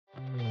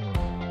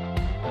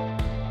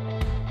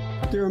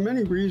There are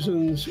many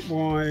reasons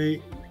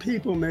why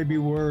people may be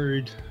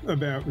worried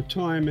about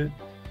retirement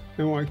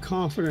and why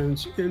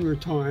confidence in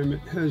retirement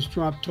has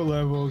dropped to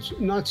levels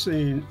not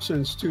seen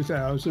since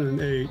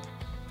 2008.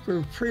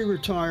 For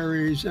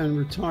pre-retirees and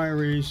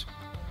retirees,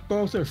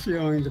 both are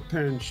feeling the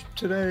pinch.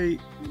 Today,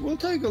 we'll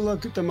take a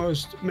look at the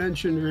most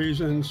mentioned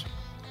reasons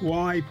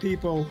why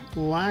people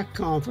lack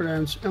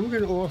confidence, and we're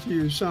going to offer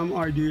you some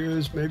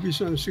ideas, maybe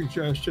some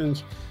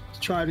suggestions to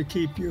try to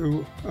keep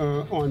you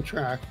on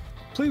track.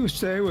 Please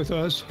stay with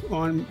us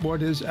on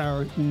what is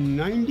our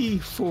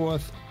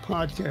 94th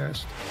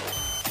podcast.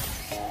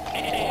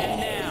 And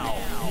now,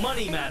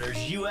 Money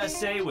Matters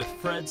USA with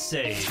Fred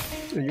Sade.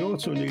 And you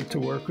also need to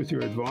work with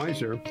your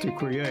advisor to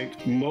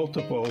create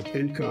multiple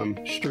income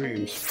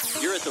streams.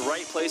 You're at the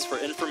right place for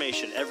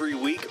information every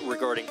week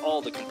regarding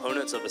all the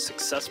components of a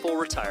successful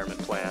retirement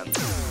plan.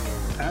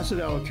 Asset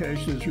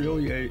allocation is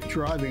really a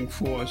driving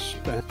force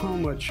to how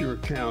much your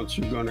accounts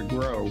are going to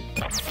grow.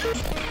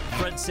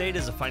 Fred Sade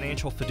is a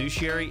financial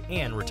fiduciary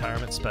and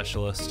retirement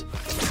specialist.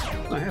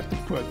 I have to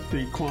put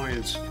the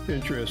client's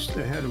interest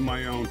ahead of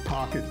my own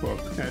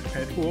pocketbook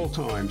at all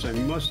times. I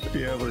must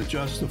be able to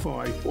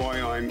justify why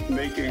I'm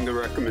making the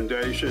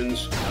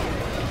recommendations.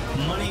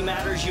 Money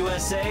Matters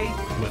USA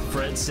with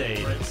Fred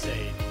Sade.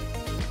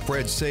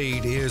 Fred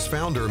Sade is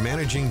founder,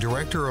 managing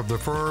director of the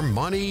firm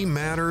Money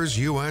Matters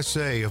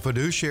USA, a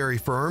fiduciary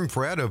firm.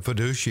 Fred, a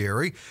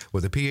fiduciary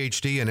with a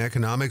PhD in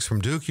economics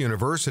from Duke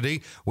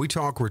University. We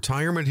talk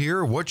retirement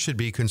here, what should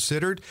be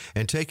considered,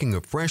 and taking a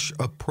fresh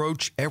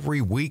approach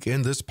every week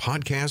in this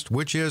podcast,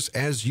 which is,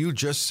 as you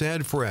just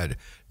said, Fred,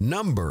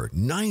 number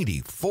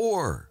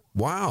 94.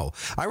 Wow.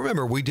 I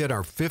remember we did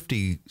our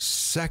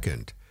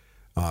 52nd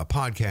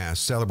podcast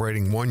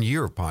celebrating 1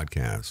 year of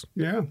podcast.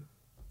 Yeah.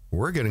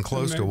 We're getting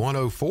close to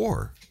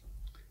 104.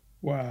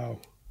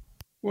 Wow.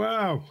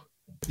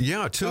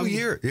 Yeah, 2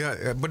 years.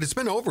 Yeah, but it's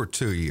been over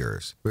 2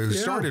 years. We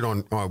started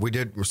on, we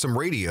did some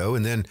radio,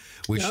 and then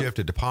we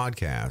shifted to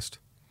podcast.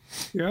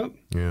 Yep.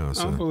 Yeah.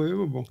 So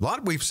Unbelievable. A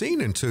lot we've seen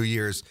in 2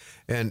 years.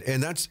 And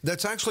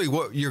that's actually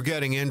what you're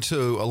getting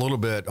into a little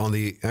bit on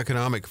the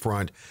economic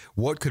front.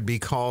 What could be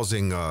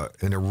causing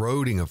an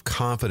eroding of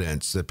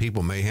confidence that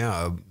people may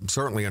have,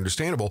 certainly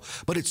understandable,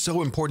 but it's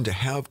so important to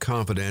have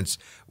confidence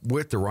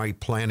with the right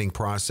planning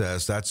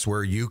process. That's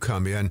where you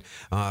come in.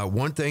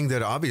 One thing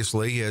that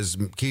obviously is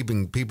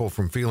keeping people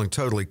from feeling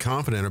totally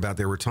confident about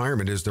their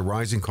retirement is the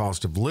rising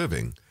cost of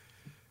living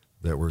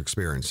that we're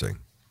experiencing.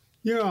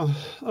 Yeah.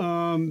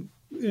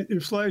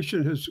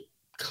 Inflation has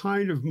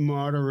kind of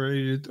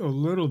moderated a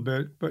little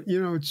bit, but,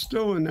 it's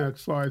still in that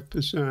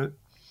 5%,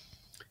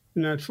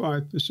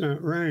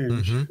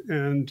 range. Mm-hmm.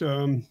 And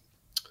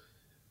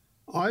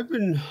I've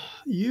been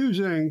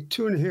using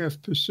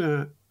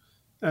 2.5%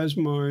 as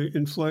my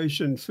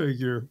inflation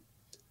figure.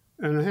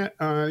 And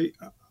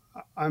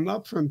I'm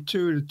up from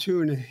 2 to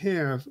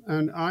 2.5,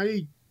 and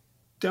I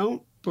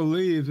don't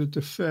believe that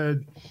the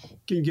Fed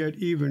can get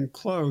even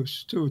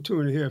close to a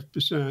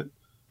 2.5%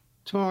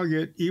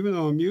 target, even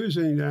though I'm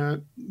using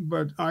that.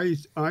 But I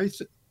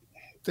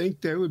think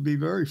they would be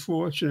very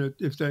fortunate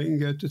if they can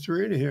get to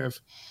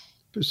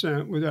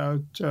 3.5%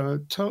 without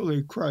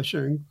totally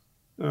crushing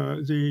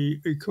the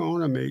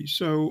economy.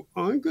 So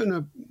I'm going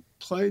to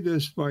play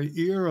this by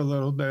ear a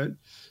little bit,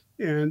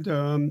 and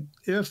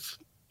if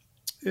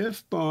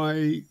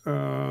by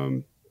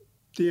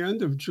the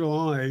end of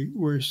July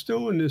we're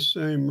still in this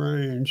same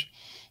range,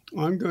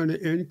 I'm going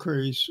to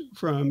increase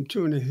from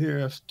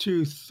 2.5%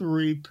 to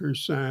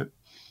 3%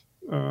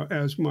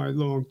 as my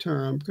long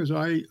term, because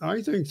I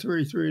think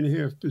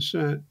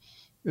 3.5%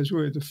 is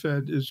where the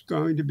Fed is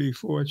going to be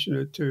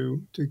fortunate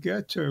to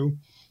get to,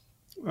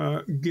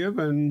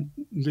 given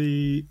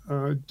the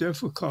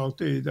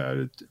difficulty that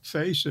it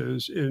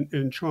faces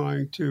in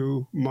trying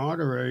to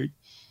moderate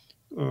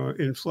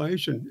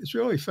inflation. It's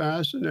really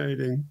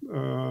fascinating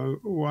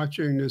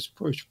watching this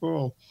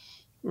push-pull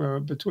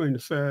between the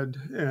Fed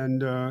and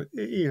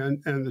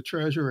the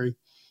Treasury,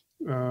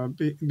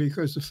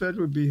 because the Fed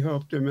would be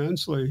helped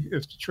immensely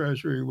if the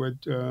Treasury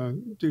would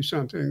do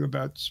something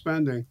about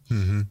spending.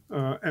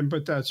 Mm-hmm.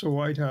 But that's a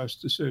White House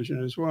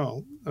decision as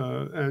well.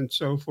 And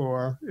so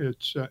far,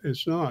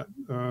 it's not.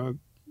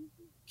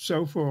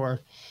 So far,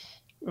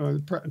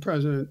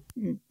 President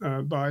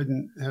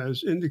Biden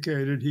has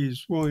indicated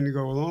he's willing to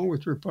go along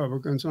with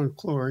Republicans on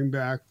clawing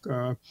back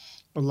a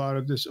lot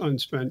of this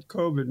unspent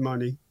COVID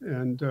money,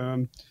 and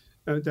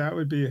that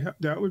would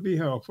be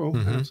helpful.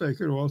 Mm-hmm. And if they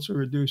could also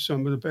reduce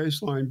some of the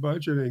baseline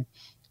budgeting,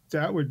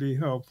 that would be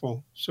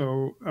helpful.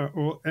 So,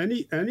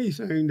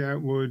 anything that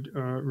would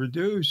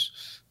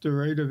reduce the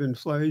rate of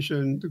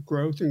inflation, the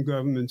growth in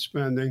government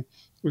spending,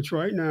 which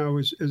right now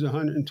is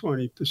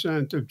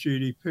 120% of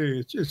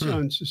GDP. It's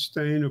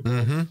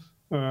unsustainable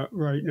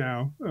right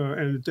now,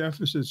 and the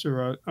deficits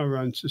are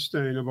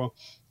unsustainable,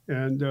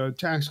 and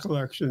tax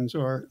collections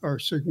are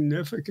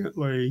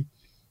significantly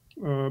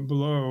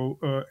below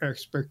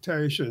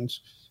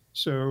expectations.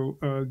 So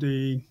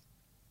the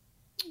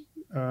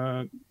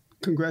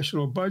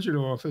Congressional Budget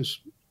Office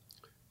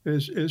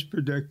is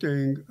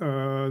predicting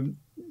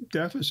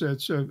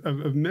deficits of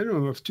a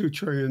minimum of $2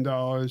 trillion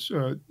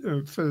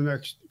for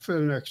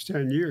the next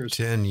 10 years.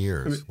 10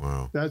 years. I mean,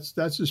 wow.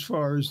 That's as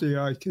far as the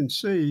eye can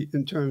see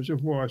in terms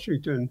of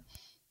Washington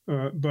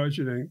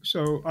budgeting.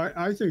 So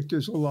I think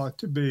there's a lot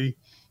to be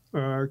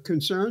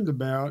concerned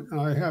about.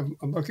 I'm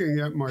looking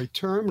at my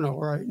terminal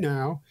right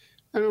now,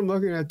 and I'm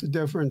looking at the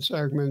different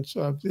segments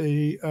of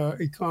the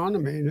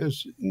economy. And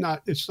it's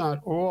not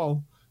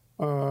all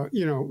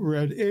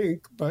red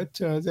ink, but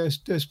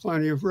there's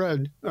plenty of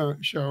red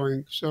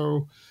showing.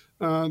 So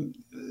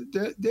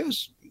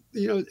there's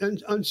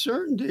and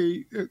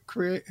uncertainty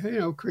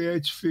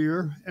creates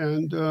fear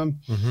and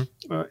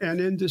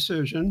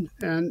indecision,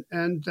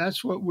 and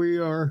that's what we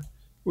are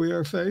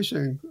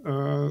facing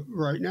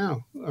right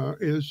now.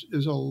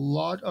 Is a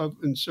lot of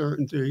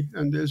uncertainty,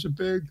 and there's a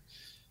big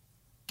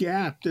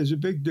gap. There's a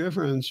big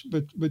difference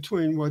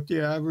between what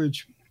the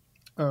average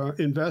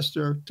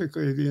investor,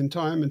 particularly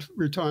the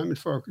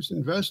retirement-focused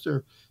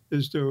investor,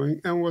 is doing,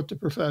 and what the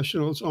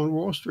professionals on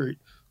Wall Street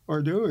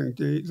are doing.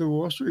 The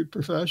Wall Street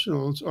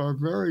professionals are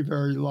very,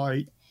 very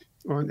light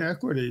on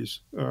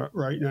equities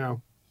right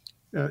now,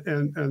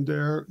 and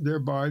they're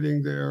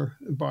biding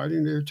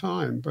their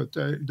time, but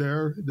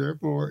they're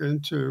more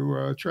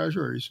into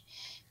treasuries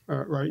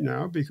right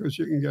now, because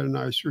you can get a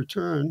nice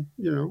return,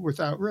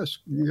 without risk.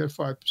 You can get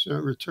a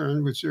 5%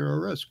 return with zero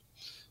risk.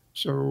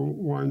 So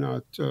why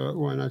not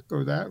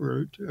go that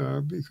route?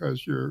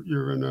 Because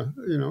you're in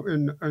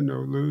a no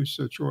lose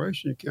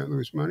situation. You can't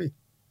lose money.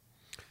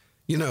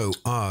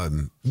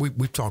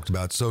 We've talked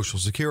about Social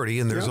Security,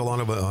 and there's a lot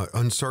of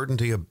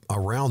uncertainty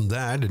around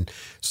that. And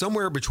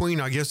somewhere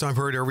between, I guess I've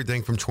heard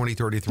everything from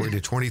 2033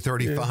 to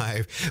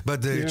 2035,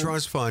 but the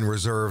trust fund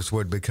reserves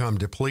would become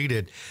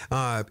depleted.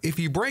 If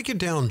you break it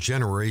down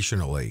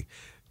generationally,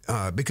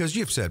 because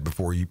you've said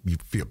before you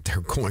feel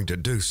they're going to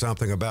do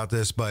something about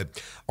this,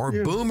 but are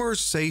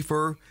boomers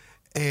safer?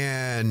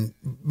 And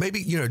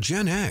maybe,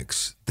 Gen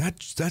X,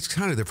 that's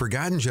kind of the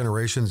forgotten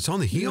generation. It's on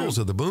the heels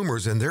of the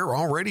boomers, and they're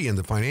already in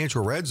the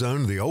financial red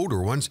zone, the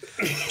older ones.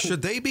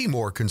 Should they be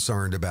more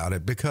concerned about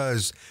it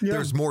because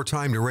there's more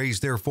time to raise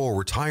their full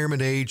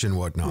retirement age and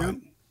whatnot?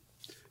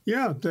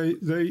 Yeah,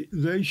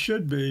 they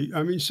should be.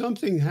 I mean,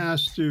 something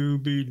has to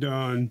be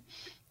done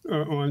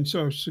on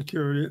Social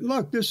Security.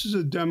 Look, this is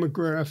a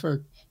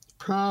demographic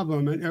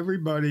problem, and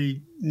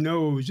everybody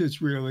knows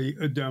it's really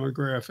a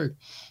demographic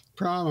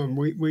problem.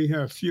 We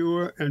have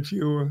fewer and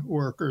fewer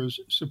workers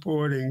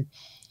supporting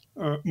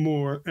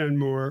more and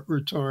more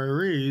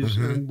retirees,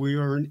 and we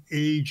are an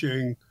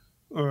aging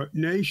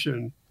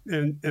nation.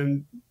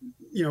 And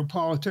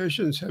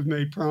politicians have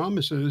made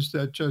promises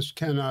that just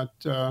cannot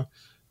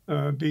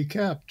be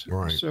kept.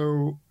 Right.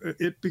 So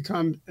it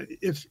becomes,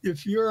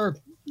 if you're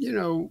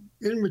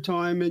in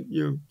retirement,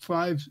 you're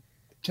 5-10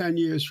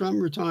 years from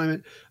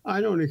retirement,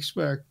 I don't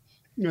expect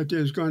that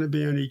there's going to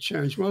be any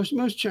change.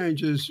 Most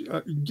changes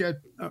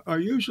are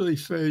usually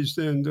phased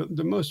in.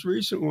 The most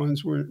recent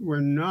ones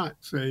were not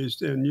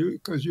phased in,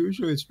 because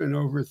usually it's been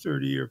over a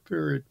 30-year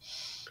period.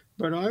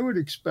 But I would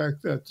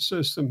expect that the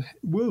system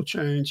will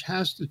change,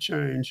 has to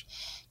change.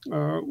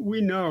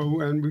 We know,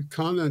 and we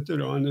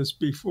commented on this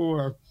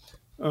before,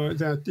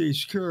 that the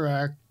Secure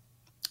Act,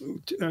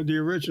 the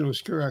original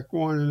Secure Act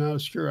 1 and now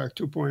Secure Act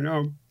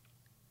 2.0,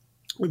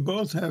 we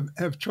both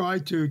have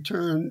tried to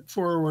turn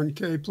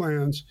 401k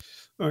plans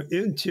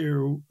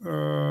into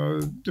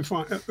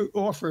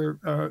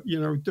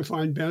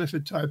defined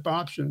benefit type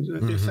options,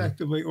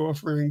 effectively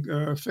offering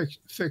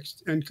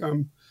fixed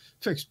income,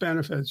 fixed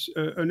benefits,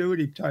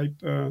 annuity type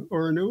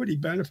or annuity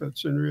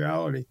benefits in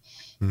reality.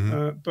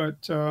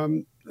 But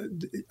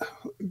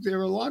there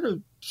are a lot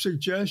of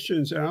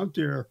suggestions out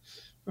there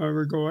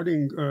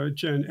regarding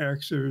Gen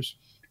Xers,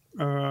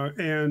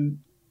 and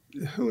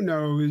who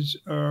knows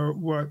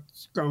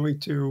what's going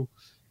to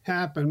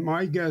happen.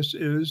 My guess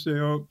is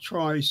they'll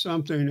try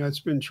something that's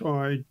been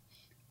tried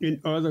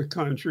in other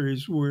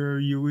countries, where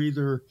you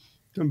either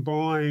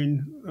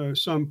combine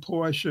some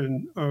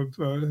portion of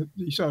the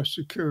Social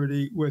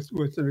Security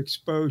with an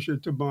exposure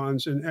to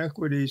bonds and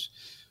equities,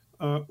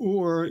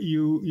 or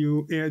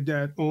you add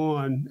that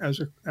on as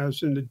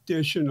an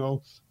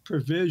additional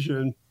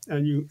provision,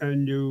 and you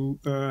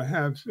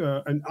have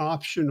an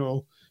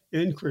optional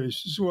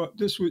increase. Well,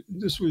 this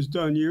was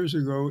done years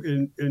ago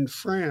in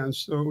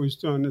France, so it was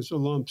done as a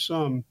lump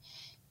sum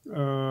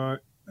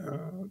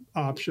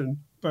option.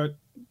 But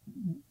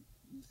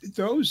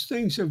those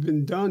things have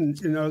been done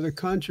in other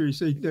countries.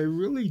 They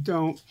really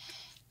don't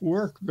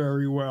work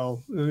very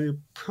well. The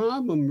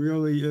problem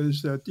really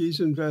is that these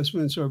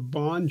investments are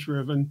bond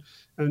driven,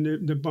 and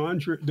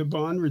the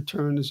bond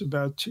return is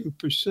about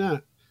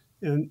 2%,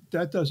 and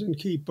that doesn't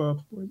keep up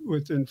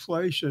with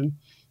inflation.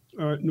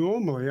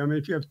 Normally, I mean,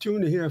 if you have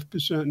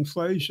 2.5%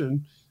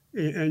 inflation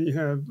and you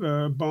have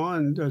a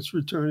bond that's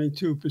returning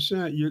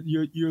 2%,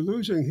 you're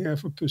losing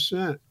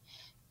 0.5%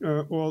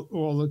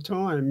 all the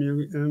time.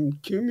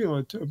 And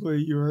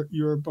cumulatively,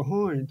 you're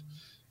behind.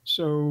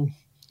 So,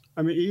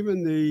 I mean,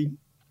 even the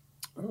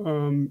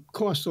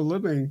cost of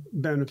living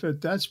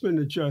benefit, that's been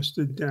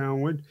adjusted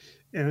downward.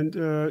 And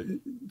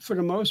for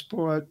the most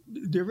part,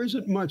 there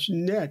isn't much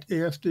net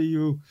after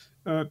you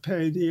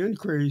pay the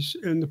increase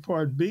in the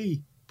Part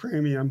B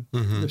premium,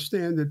 Mm-hmm. the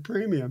standard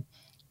premium.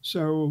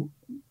 So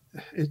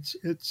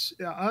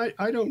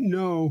I don't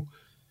know.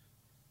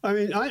 I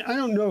mean, I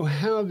don't know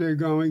how they're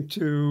going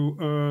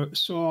to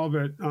solve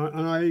it.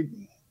 I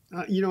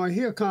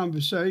hear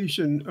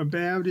conversation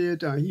about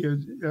it.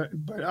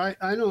 But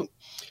I don't.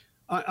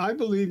 I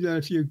believe that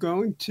if you're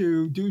going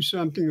to do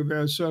something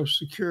about Social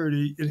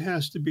Security, it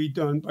has to be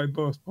done by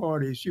both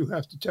parties. You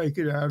have to take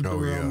it out of the Oh,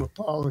 realm yeah. of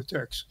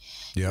politics,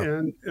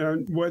 Yep.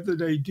 and whether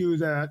they do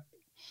that,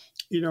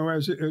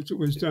 as it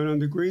was done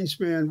under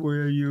Greenspan,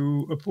 where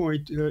you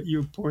appoint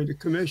a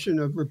commission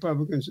of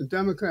Republicans and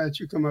Democrats,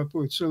 you come up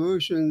with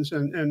solutions,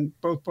 and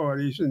both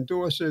parties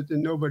endorse it,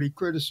 and nobody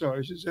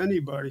criticizes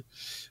anybody.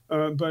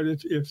 But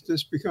if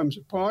this becomes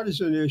a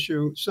partisan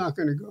issue, it's not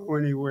going to go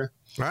anywhere.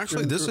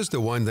 Actually, And, this is the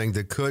one thing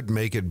that could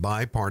make it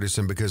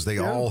bipartisan because they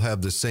all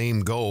have the same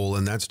goal,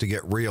 and that's to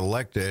get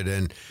reelected.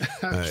 And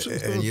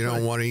you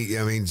don't want to.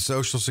 I mean,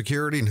 Social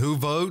Security and who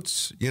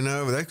votes.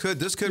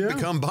 This could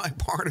become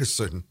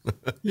bipartisan.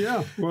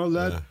 Yeah, well,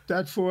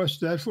 that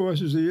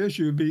forces the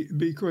issue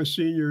because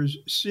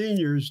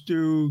seniors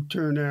do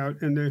turn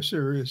out and they're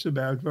serious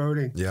about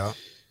voting. Yeah.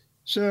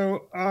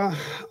 So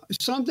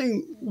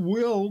something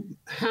will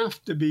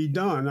have to be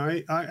done.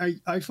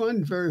 I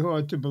find it very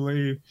hard to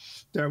believe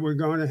that we're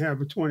going to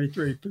have a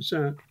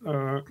 23%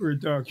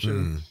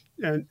 reduction.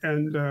 And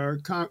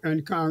what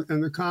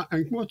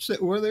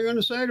are they going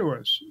to say to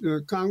us?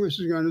 The Congress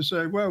is going to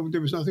say, well,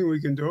 there was nothing we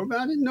can do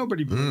about it.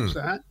 Nobody believes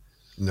that.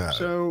 No.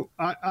 So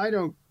I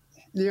don't.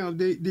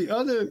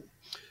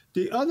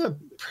 The other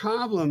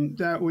problem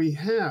that we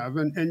have,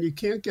 and you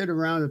can't get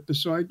around it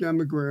beside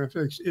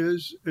demographics,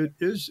 is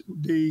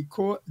the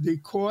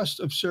cost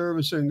of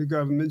servicing the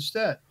government's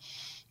debt.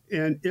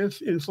 And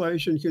if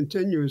inflation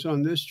continues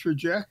on this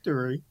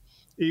trajectory,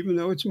 even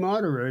though it's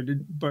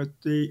moderated, but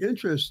the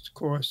interest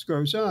cost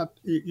goes up,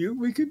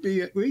 we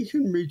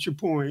can reach a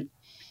point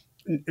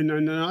in a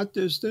not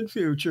distant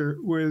future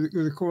where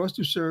the cost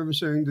of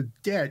servicing the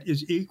debt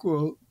is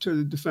equal to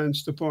the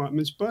Defense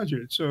Department's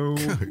budget. So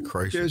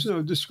there's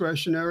no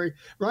discretionary.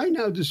 Right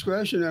now,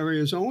 discretionary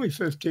is only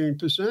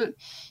 15%,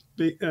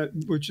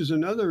 which is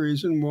another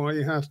reason why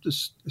you have to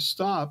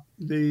stop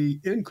the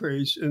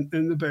increase in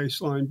the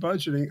baseline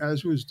budgeting,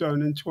 as was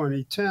done in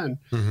 2010.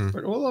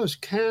 But all those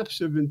caps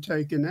have been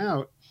taken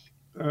out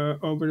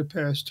over the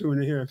past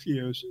 2.5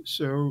 years.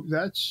 So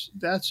that's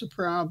a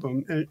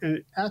problem, and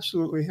it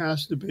absolutely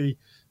has to be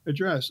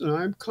addressed. And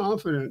I'm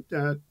confident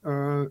that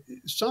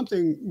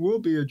something will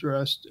be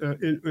addressed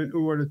in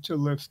order to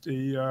lift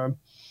the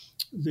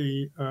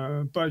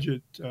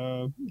budget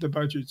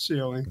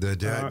ceiling. The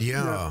debt,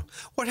 yeah.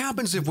 What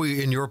happens if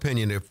we, in your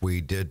opinion, if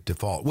we did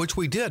default, which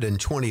we did in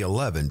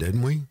 2011,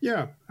 didn't we?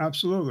 Yeah,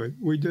 absolutely.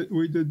 We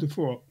did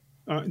default.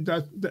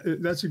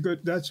 That's a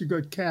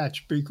good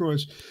catch,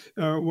 because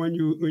when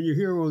you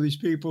hear all these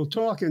people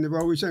talking, they're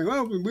always saying,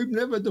 "Oh, we've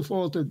never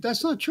defaulted."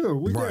 That's not true.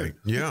 We did.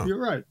 Yeah, you're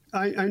right.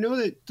 I know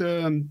that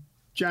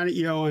Janet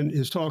Yellen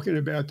is talking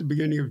about the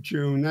beginning of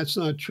June. That's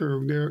not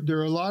true.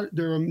 There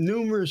are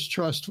numerous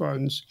trust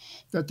funds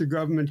that the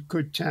government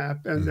could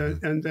tap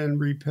and then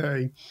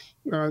repay.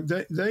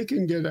 They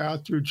can get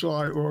out through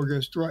July,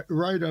 August,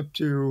 right up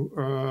to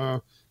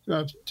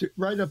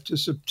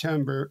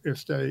September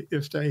if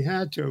they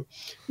had to.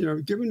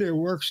 Given their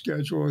work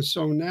schedule is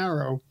so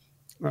narrow,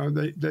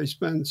 they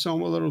spend so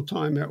little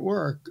time at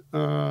work.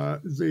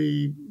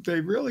 They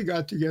really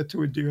got to get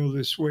to a deal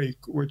this week,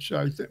 which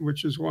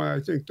is why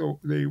I think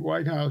the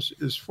White House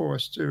is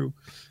forced to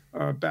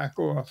back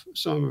off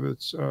some of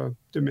its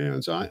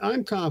demands.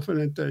 I'm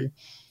confident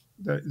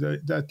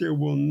that there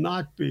will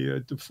not be a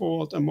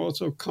default. I'm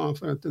also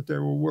confident that they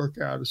will work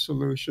out a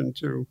solution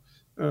to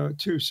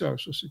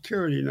Social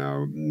Security.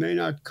 Now, it may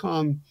not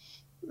come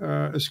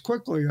as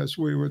quickly as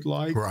we would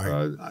like.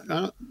 Right.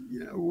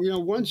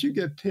 Once you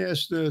get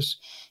past this,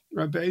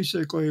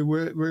 basically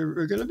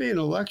we're going to be in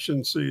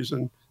election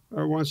season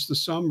once the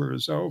summer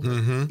is over.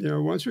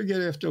 Once we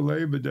get after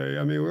Labor Day,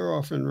 I mean, we're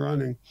off and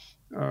running,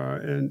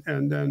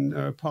 and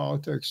then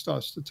politics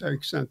starts to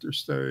take center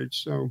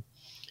stage. So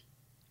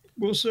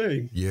we'll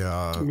see.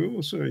 Yeah. We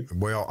will see.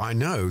 Well, I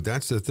know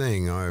that's the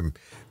thing.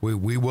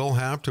 We will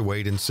have to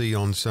wait and see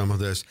on some of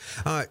this.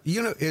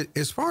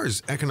 As far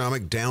as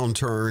economic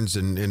downturns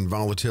and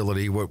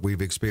volatility, what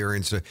we've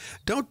experienced,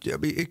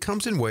 it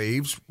comes in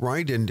waves,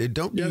 right? And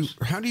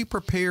how do you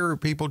prepare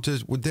people to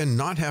then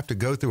not have to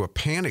go through a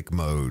panic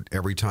mode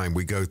every time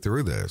we go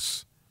through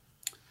this?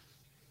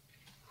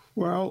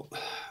 Well,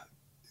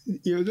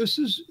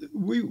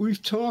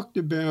 we've talked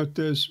about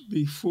this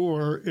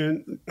before,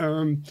 and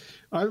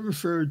I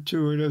referred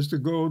to it as the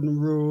golden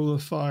rule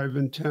of 5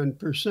 and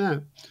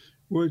 10%,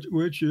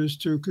 which is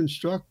to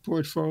construct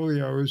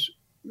portfolios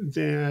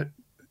that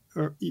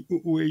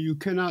where you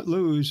cannot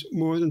lose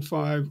more than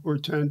 5 or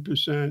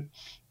 10%,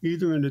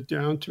 either in a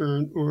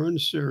downturn or in a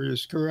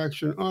serious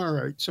correction. All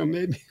right, so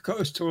maybe it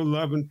goes to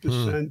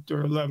 11%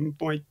 or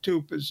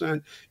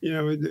 11.2%.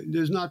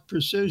 There's not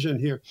precision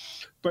here,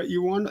 but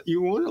you want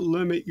to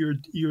limit your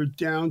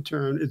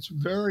downturn. It's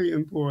very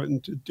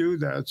important to do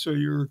that, so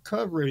your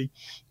recovery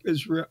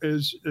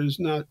is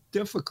not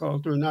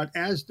difficult or not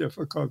as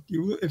difficult.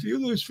 If you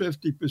lose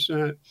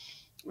 50%.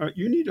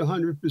 You need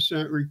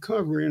 100%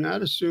 recovery, and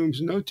that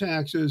assumes no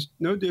taxes,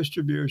 no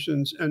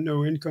distributions, and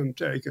no income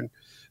taken.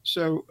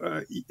 So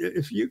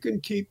if you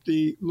can keep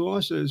the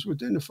losses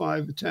within the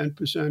 5 or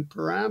 10%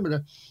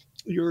 parameter,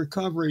 your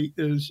recovery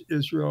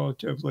is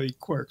relatively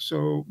quick.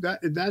 So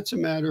that's a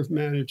matter of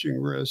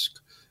managing risk.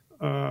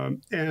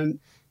 And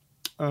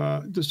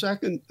the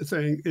second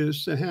thing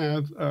is to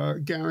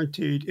have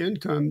guaranteed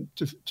income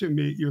to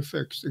meet your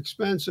fixed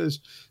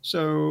expenses.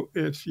 So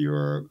if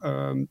your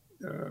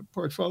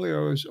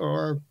portfolios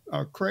are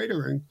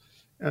cratering,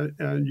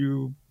 and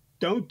you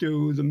don't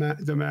do the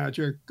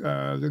magic,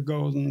 the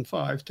golden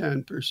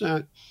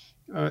 5-10%,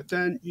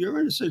 then you're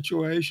in a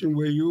situation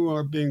where you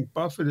are being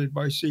buffeted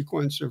by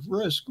sequence of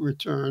risk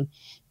return,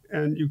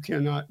 and you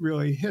cannot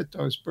really hit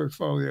those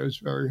portfolios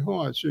very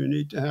hard. So you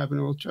need to have an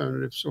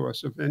alternative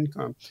source of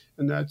income,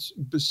 and that's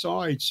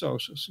besides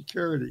Social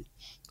Security.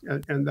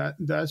 And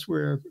that's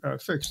where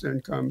fixed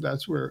income,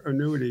 that's where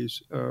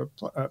annuities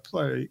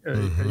play a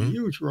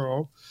huge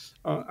role.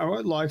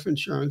 Our life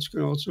insurance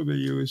can also be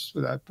used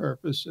for that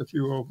purpose if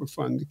you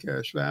overfund the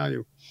cash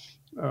value.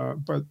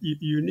 But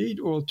you need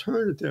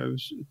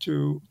alternatives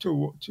to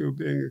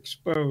being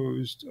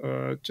exposed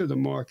to the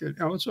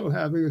market. Also,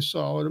 having a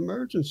solid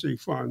emergency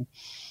fund.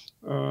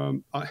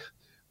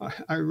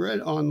 I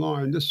read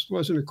online, this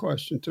wasn't a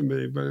question to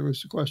me, but it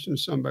was a question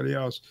to somebody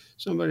else.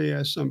 Somebody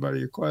asked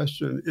somebody a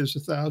question, is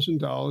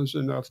 $1,000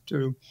 enough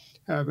to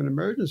have an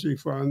emergency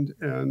fund?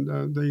 And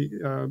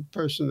the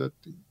person that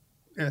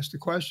asked the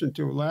question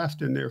to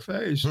laughed in their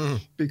face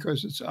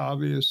because it's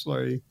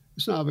obviously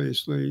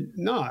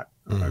not.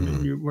 I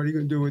mean, what are you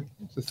going to do with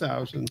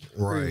 $1,000?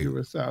 Right.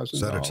 $1,000.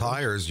 Set of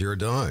tires, you're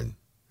done.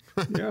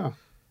 Yeah.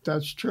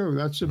 That's true.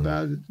 That's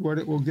about what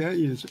it will get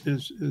you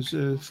is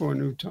for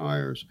new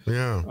tires.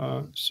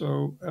 Yeah.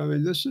 So, I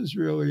mean, this is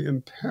really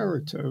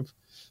imperative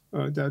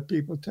that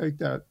people take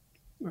that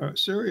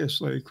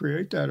seriously,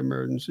 create that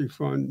emergency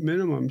fund.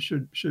 Minimum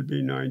should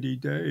be 90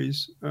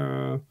 days.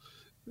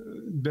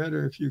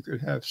 Better if you could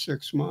have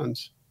 6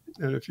 months.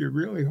 And if you're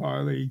really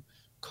highly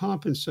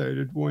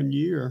compensated, 1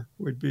 year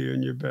would be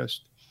in your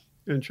best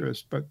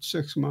interest, but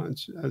 6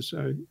 months as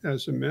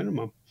a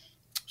minimum.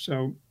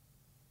 So,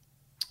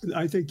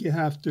 I think you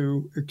have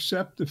to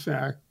accept the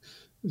fact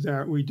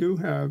that we do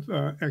have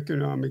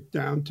economic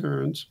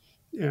downturns,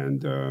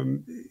 and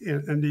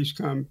these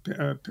come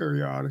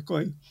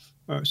periodically.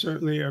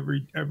 Certainly,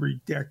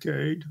 every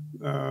decade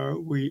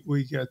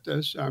we get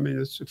this. I mean,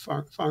 it's a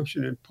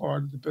functioning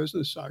part of the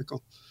business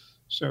cycle.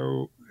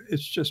 So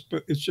it's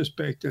just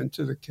baked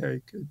into the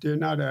cake. They're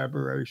not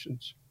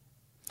aberrations.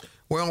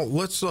 Well,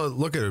 let's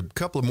look at a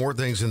couple of more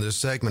things in this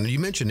segment. You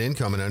mentioned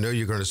income, and I know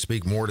you're going to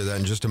speak more to that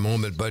in just a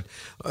moment, but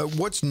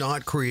what's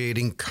not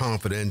creating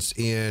confidence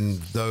in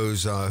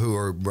those who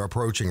are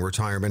approaching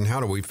retirement? How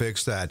do we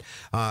fix that?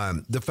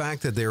 The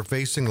fact that they're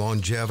facing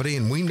longevity,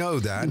 and we know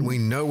that, and we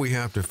know we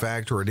have to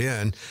factor it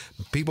in.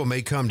 People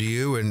may come to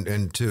you,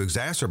 and to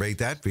exacerbate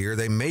that fear,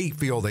 they may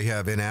feel they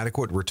have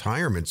inadequate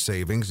retirement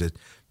savings. It's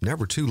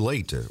never too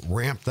late to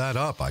ramp that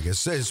up, I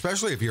guess,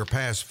 especially if you're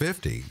past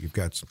 50. You've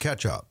got some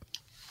catch up.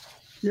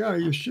 Yeah,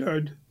 you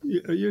should.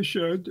 You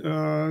should.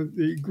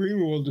 The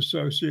Greenwald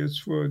Associates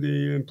for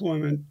the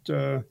Employment,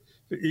 the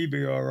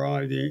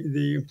EBRI,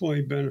 the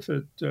Employee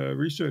Benefit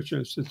Research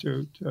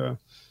Institute,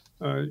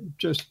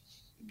 just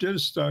did a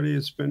study.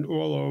 It's been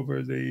all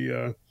over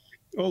the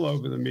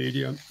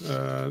media.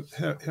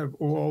 Have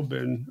all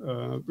been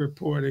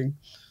reporting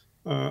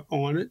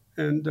on it,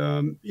 and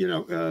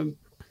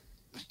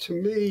to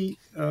me,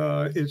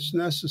 it's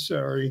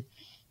necessary.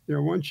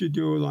 Once you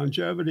do a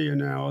longevity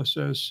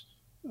analysis.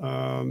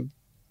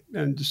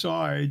 And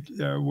decide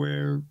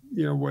whether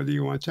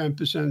you want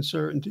 10%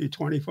 certainty,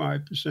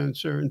 25%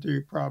 certainty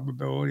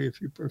probability, if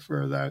you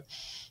prefer that.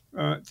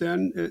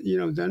 Then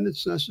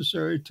it's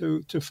necessary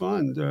to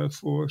fund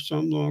for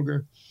some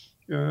longer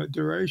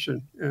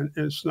duration. And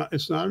it's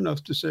not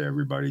enough to say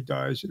everybody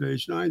dies at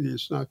age 90.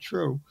 It's not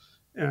true.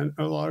 And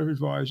a lot of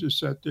advisors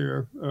set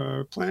their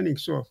planning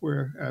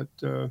software at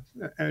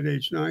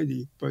age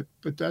 90, but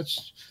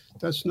that's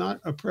not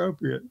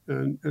appropriate.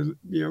 And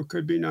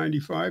could be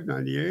 95,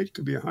 98,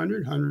 could be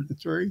 100,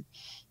 103,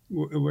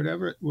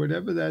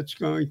 whatever that's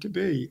going to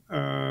be,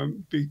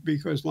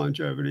 because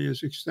longevity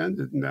is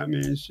extended, and that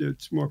means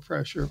it's more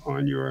pressure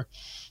on your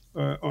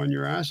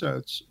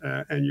assets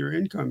and your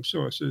income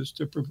sources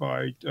to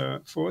provide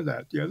for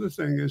that. The other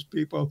thing is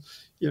people,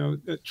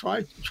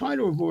 try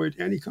to avoid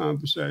any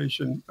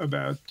conversation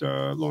about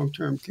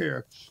long-term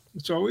care.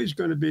 It's always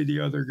going to be the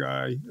other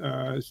guy.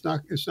 It's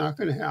not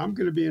going to. I'm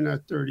going to be in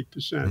that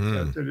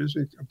 30%. That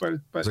isn't. But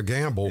it's a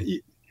gamble.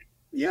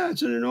 Yeah,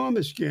 it's an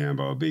enormous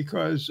gamble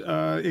because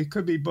it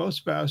could be both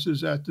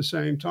spouses at the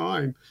same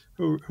time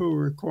who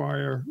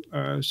require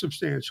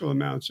substantial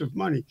amounts of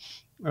money.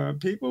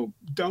 People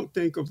don't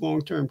think of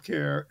long-term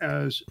care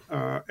as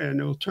an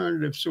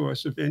alternative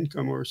source of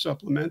income or a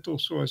supplemental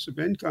source of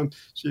income,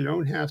 so you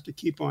don't have to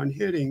keep on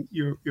hitting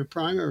your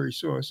primary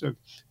source of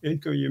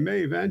income. You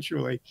may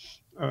eventually,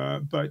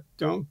 but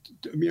don't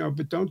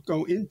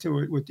go into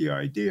it with the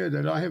idea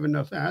that I have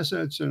enough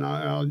assets and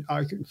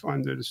I can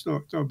fund it. It's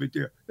no big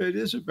deal. It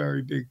is a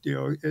very big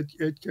deal.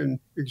 It can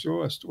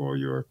exhaust all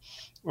your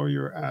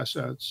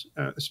assets,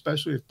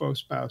 especially if both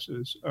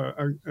spouses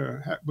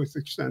with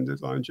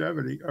extended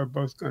longevity are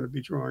both going to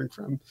be drawing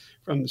from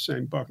the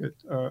same bucket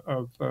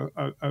of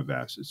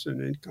assets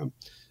and income.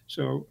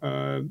 So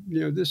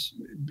this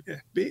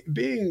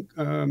being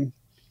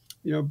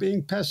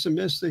being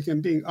pessimistic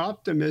and being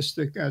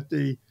optimistic at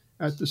the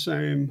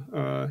same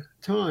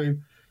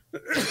time.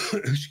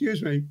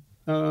 Excuse me.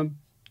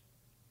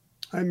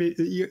 I mean,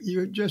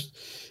 you just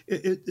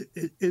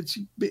it's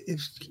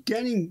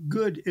getting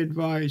good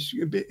advice.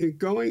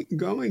 Going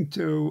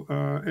to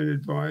an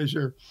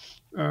advisor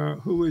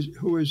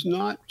who is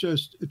not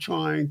just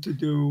trying to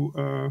do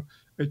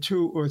a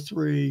 2 or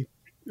 3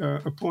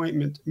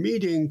 appointment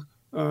meeting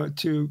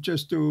to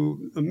just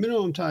do a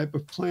minimum type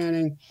of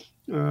planning.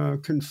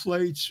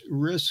 Conflates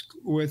risk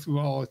with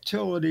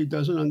volatility,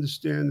 doesn't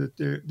understand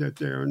that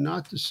they are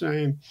not the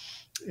same,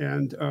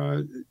 and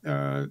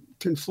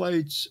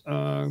conflates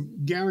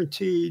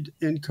guaranteed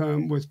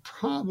income with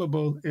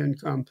probable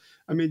income.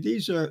 I mean,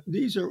 these are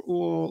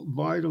all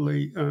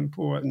vitally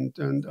important,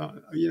 and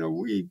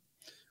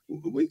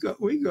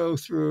we go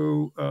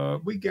through.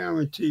 We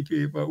guarantee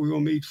people we will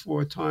meet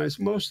 4 times.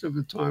 Most of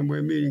the time,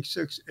 we're meeting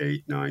 6,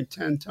 8, 9,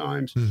 10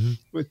 times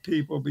with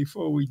people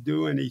before we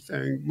do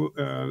anything.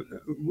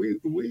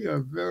 We are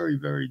very,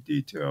 very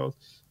detailed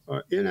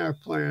in our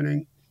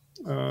planning.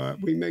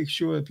 We make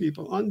sure that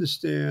people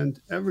understand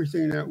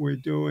everything that we're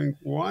doing,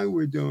 why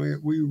we're doing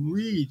it. We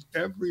read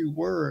every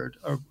word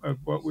of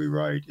what we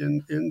write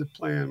in the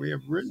plan. We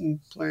have written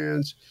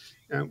plans,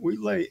 and we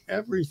lay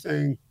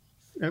everything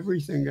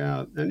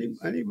out.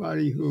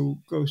 Anybody who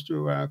goes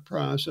through our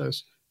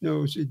process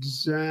knows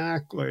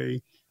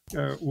exactly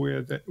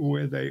where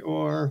they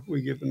are.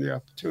 We give them the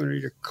opportunity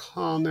to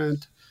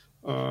comment.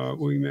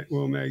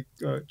 We'll make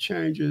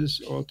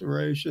changes,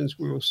 alterations.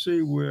 We will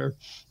see where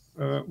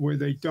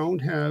they don't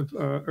have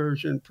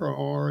urgent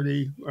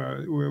priority.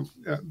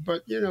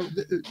 But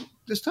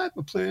this type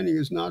of planning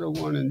is not a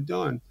one and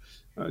done.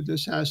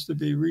 This has to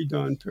be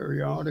redone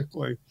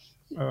periodically.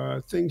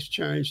 Things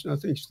change,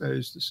 nothing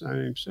stays the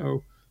same.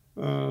 So,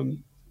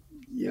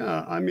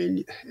 I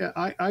mean,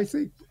 I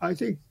think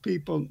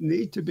people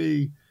need to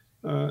be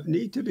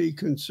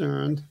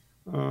concerned.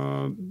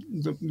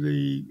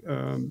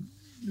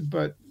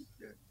 But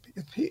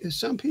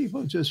some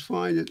people just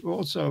find it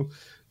also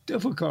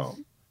difficult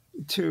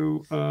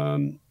to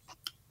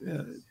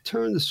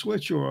turn the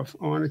switch off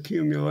on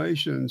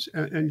accumulations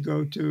and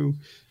go to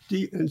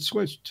and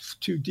switch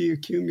to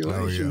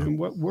deaccumulation. And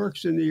what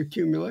works in the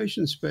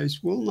accumulation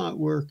space will not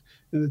work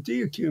in the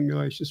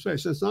deaccumulation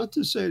space. That's not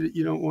to say that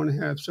you don't want to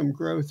have some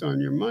growth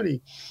on your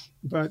money,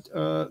 but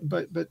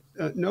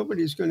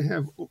nobody's going to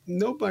have,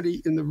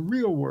 nobody in the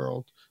real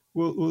world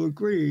will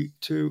agree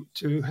to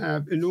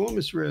have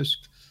enormous risk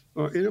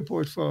in a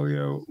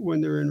portfolio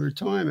when they're in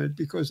retirement,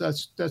 because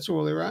that's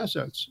all their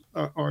assets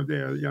are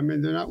there. I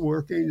mean, they're not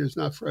working. There's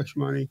not fresh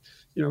money,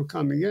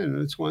 coming in.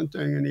 And it's one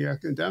thing in the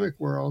academic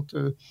world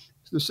to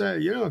say,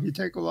 if you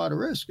take a lot of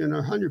risk and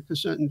are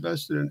 100%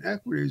 invested in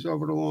equities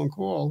over the long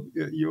haul,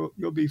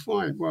 you'll be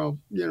fine. Well,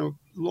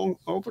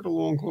 over the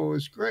long haul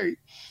is great,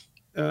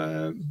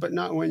 but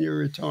not when you're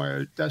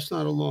retired. That's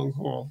not a long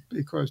haul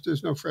because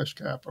there's no fresh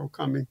capital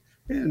coming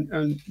in,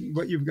 and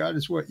what you've got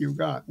is what you've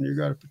got, and you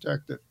got to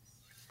protect it.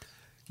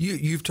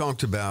 You've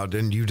talked about,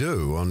 and you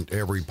do on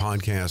every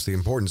podcast, the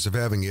importance of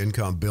having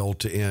income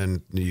built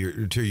in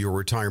to your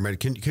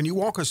retirement. Can you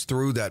walk us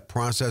through that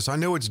process? I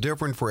know it's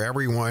different for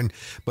everyone,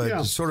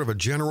 but sort of a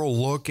general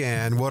look,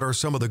 and what are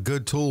some of the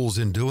good tools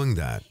in doing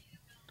that?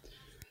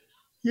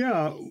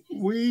 Yeah,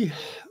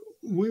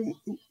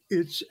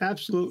 it's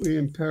absolutely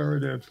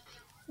imperative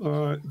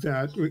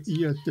that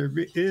there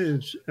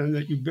is, and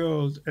that you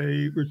build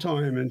a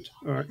retirement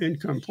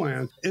income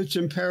plan. It's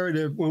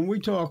imperative when we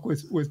talk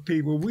with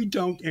people, we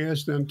don't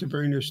ask them to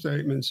bring their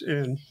statements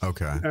in.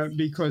 Okay.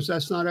 Because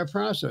that's not our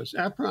process.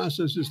 Our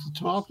process is to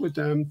talk with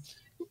them.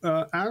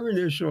 Our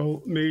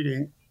initial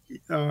meeting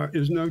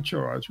is no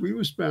charge. We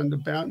will spend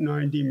about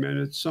 90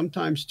 minutes,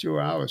 sometimes 2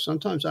 hours.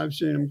 Sometimes I've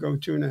seen them go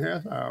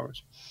 2.5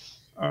 hours.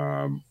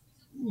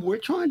 We're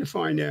trying to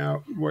find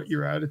out what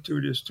your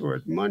attitude is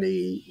toward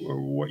money, or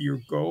what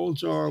your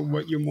goals are,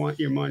 what you want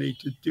your money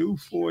to do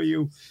for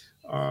you.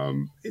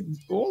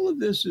 All of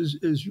this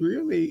is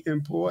really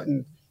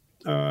important,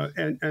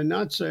 and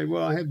not say,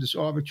 well, I have this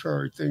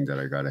arbitrary thing that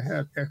I got to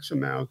have X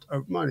amount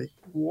of money.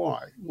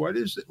 Why? What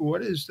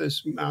is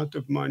this amount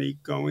of money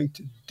going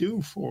to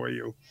do for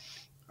you?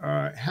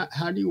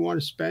 how do you want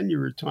to spend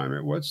your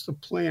retirement? What's the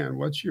plan?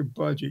 What's your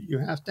budget? You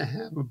have to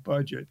have a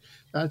budget.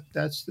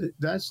 That's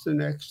the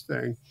next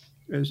thing,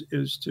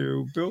 is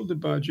to build a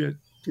budget,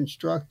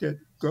 construct it,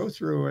 go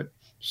through it,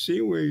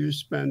 see where you're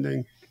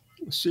spending,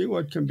 see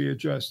what can be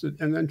adjusted,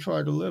 and then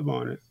try to live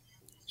on it.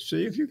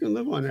 See if you can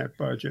live on that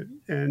budget,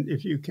 and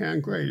if you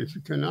can, great. If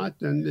you cannot,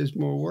 then there's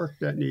more work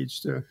that needs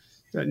to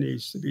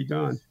be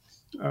done.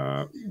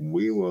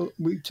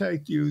 We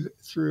take you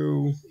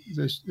through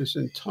this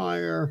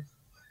entire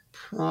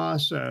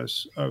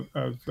process of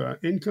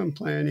income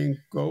planning,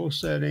 goal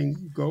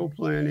setting, goal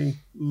planning,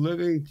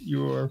 living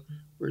your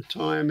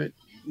retirement,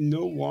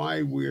 know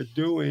why we're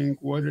doing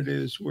what it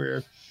is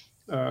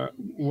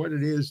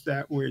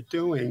that we're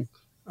doing,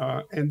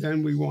 and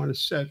then we want to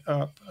set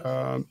up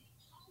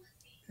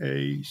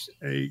a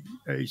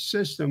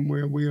system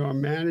where we are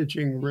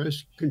managing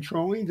risk,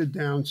 controlling the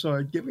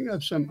downside, giving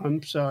up some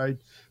upside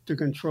to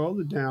control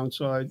the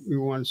downside. We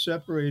want to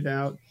separate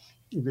out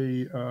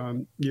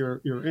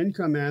your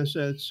income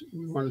assets.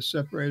 We want to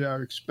separate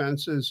out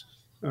expenses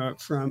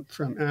from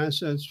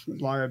assets, from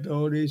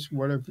liabilities,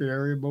 what are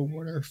variable,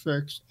 what are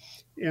fixed,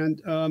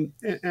 and then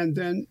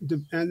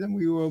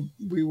we will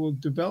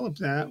develop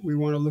that. We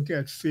want to look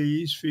at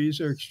fees.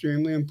 Fees are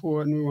extremely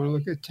important. We want to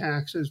look at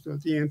taxes,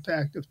 what the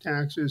impact of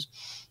taxes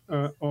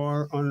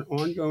are on an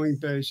ongoing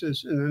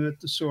basis, and then at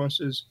the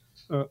sources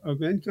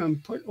of income.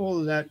 Put all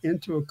of that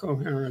into a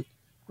coherent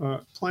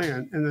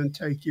plan, and then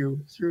take you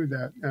through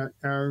that.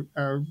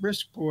 Our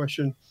risk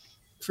portion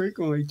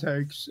frequently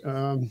takes,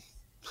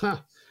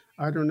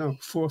 I don't know,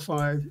 4 or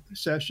 5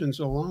 sessions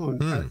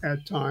alone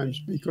at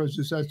times, because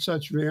there's at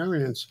such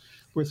variance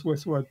with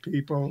what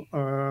people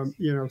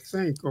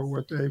think, or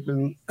what they've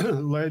been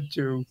led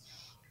to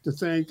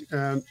think.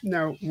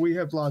 Now, we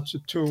have lots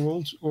of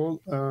tools,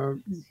 all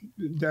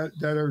that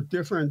are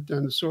different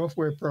than the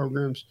software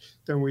programs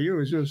that we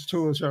use. Those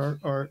tools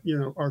are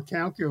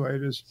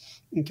calculators,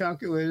 and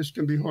calculators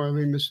can be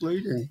highly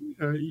misleading,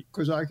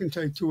 because I can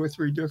take 2 or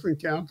 3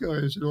 different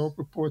calculators that all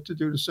purport to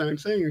do the same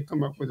thing and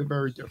come up with a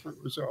very different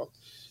result.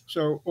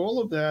 So all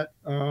of that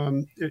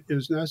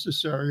is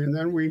necessary, and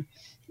then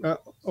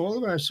all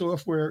of our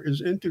software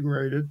is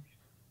integrated.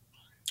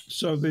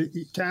 So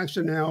the tax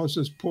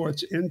analysis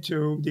ports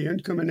into the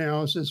income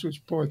analysis,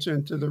 which ports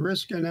into the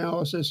risk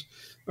analysis,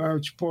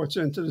 which ports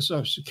into the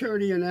Social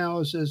Security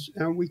analysis,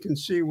 and we can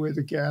see where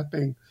the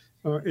gapping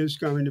is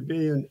going to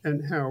be,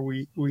 and how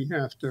we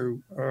have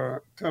to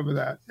cover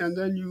that. And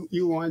then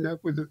you wind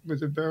up with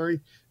a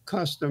very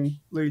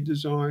customly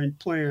designed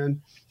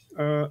plan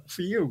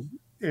for you.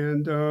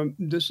 And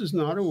this is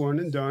not a one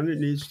and done. It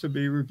needs to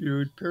be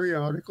reviewed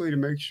periodically to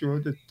make sure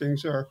that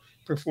things are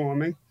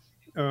performing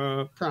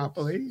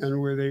properly, and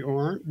where they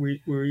aren't,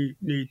 we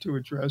need to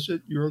address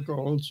it. Your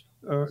goals,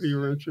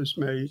 your interests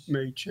may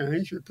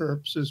change, your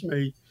purposes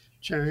may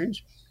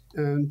change,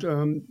 and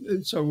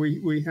so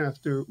we have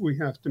to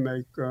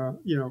make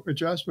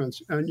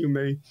adjustments, and you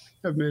may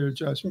have made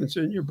adjustments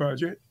in your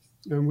budget,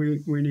 and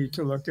we need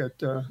to look at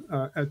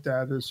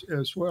that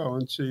as well,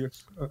 and see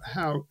if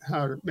how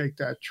to make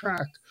that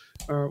track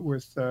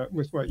with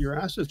what your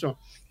assets are.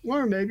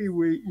 Or maybe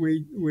we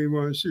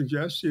want to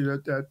suggest to you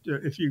that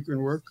if you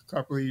can work a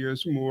couple of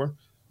years more,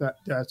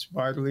 that's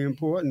vitally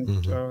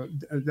important.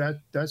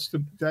 That's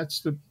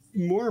the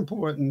more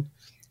important,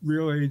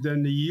 really,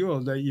 than the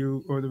yield that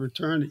or the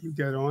return that you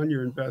get on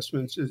your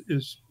investments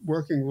is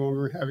working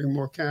longer, having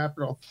more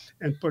capital,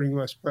 and putting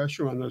less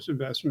pressure on those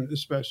investments,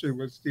 especially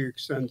with the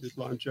extended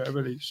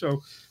longevity.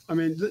 So, I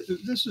mean,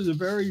 this is a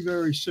very,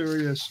 very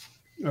serious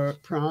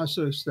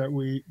process that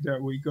we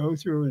go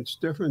through, and it's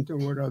different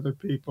than what other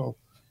people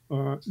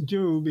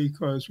do,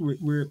 because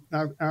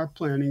our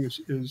planning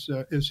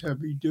is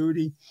heavy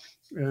duty,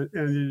 and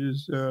it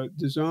is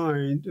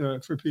designed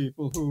for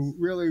people who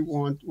really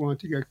want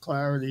to get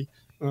clarity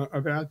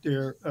about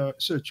their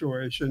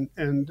situation,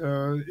 and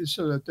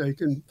so that they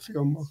can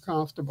feel more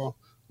comfortable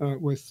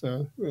with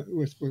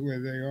where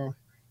they are.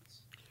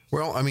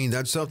 Well, I mean,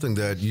 that's something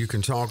that you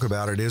can talk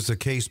about. It is a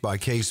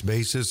case-by-case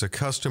basis, a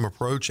custom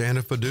approach, and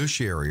a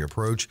fiduciary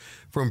approach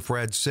from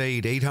Fred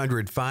Sade.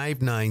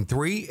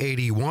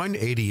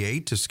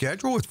 800-593-8188 to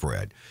schedule with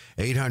Fred.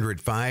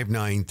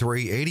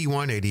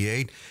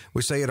 800-593-8188.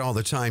 We say it all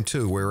the time,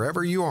 too.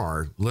 Wherever you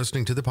are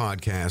listening to the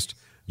podcast,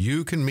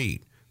 you can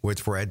meet with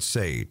Fred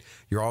Sade.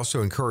 You're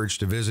also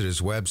encouraged to visit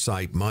his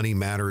website,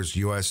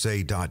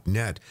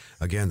 moneymattersusa.net.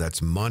 Again,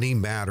 that's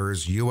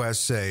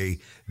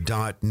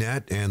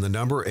moneymattersusa.net, and the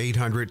number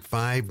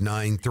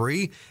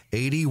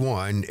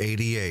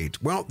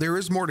 800-593-8188. Well, there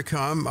is more to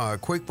come. A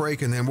quick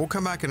break, and then we'll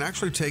come back and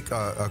actually take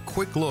a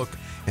quick look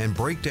and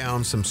break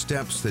down some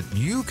steps that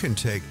you can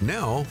take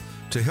now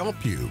to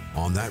help you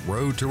on that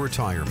road to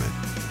retirement.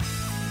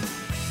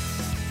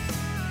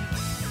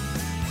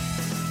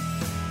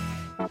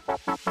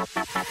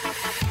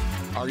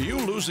 Are you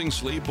losing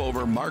sleep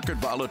over market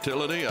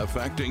volatility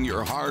affecting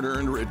your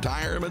hard-earned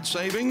retirement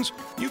savings?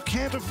 You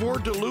can't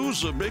afford to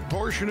lose a big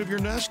portion of your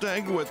nest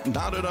egg with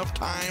not enough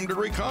time to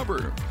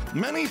recover.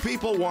 Many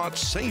people want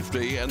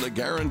safety and the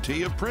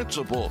guarantee of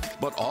principal,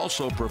 but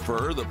also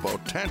prefer the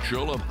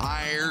potential of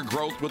higher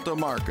growth with the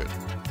market.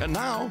 And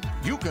now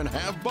you can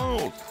have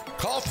both.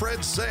 Call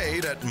Fred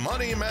Sade at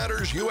Money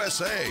Matters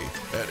USA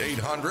at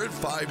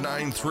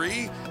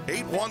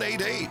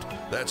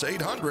 800-593-8188. That's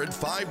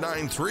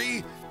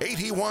 800-593-8188.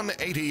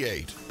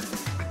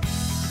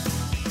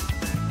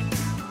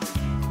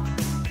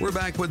 We're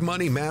back with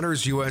Money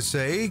Matters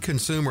USA.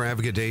 Consumer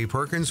advocate Dave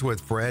Perkins with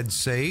Fred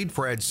Sade.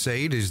 Fred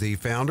Sade is the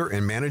founder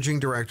and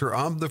managing director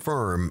of the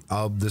firm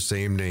of the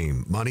same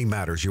name, Money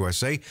Matters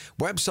USA.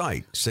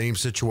 Website, same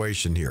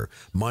situation here,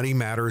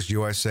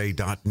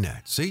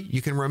 moneymattersusa.net. See,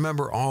 you can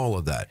remember all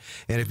of that.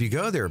 And if you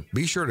go there,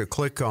 be sure to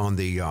click on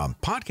the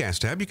podcast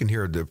tab. You can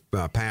hear the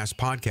past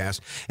podcast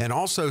and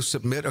also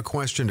submit a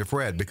question to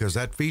Fred, because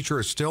that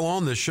feature is still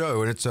on the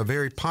show, and it's a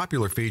very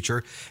popular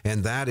feature,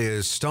 and that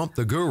is Stump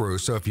the Guru.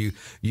 So if you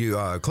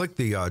click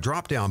the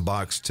drop-down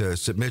box to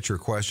submit your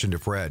question to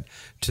Fred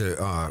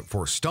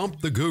for Stump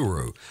the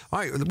Guru. All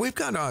right, we've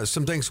got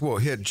some things we'll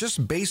hit,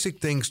 just basic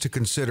things to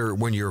consider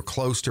when you're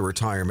close to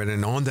retirement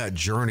and on that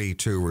journey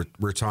to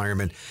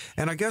retirement.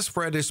 And I guess,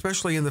 Fred,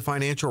 especially in the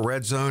financial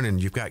red zone,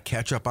 and you've got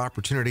catch-up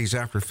opportunities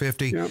after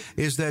 50, yep,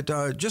 is that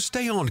just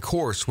stay on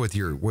course with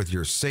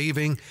your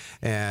saving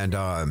and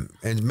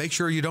make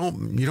sure you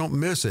don't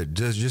miss it.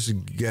 Just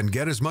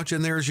get as much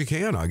in there as you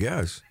can, I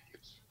guess.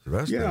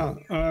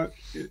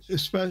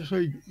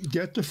 Especially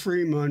get the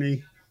free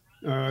money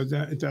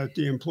that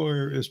the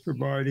employer is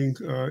providing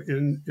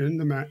in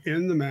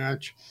the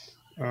match.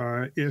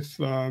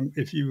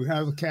 If you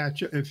have a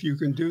catch up, if you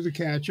can do the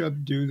catch up,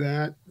 do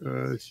that.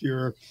 If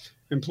your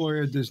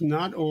employer does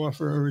not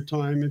offer a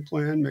retirement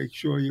plan, make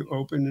sure you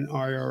open an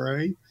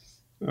IRA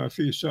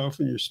for yourself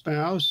and your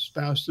spouse.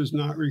 Spouse does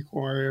not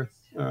require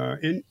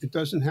it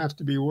doesn't have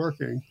to be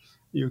working.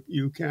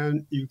 You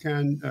can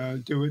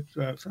do it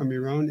from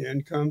your own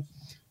income.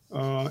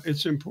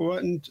 It's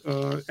important.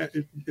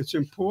 It's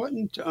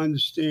important to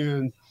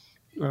understand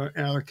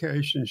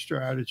allocation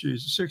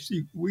strategies.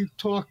 We've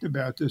talked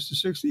about this. The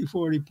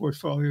 60-40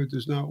 portfolio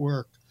does not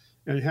work,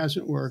 and it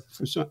hasn't worked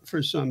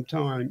for some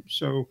time.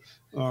 So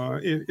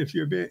if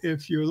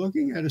you're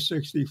looking at a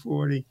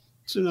 60-40,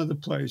 it's another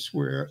place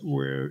where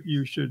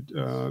you should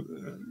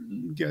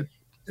get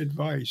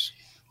advice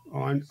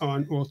on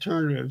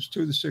alternatives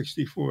to the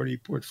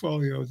 60-40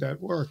 portfolio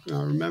that work.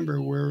 Now, remember,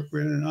 we're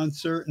in an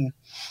uncertain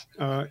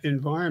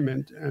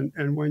environment,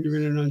 and when you're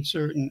in an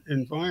uncertain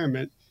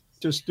environment,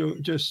 just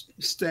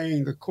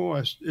staying the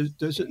course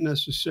doesn't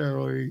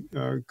necessarily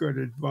good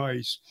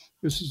advice.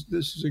 This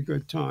is a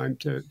good time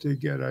to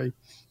get a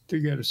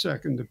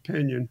second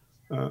opinion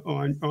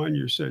on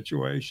your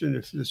situation.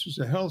 If this was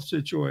a health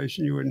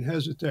situation, you wouldn't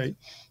hesitate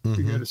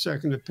to get a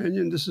second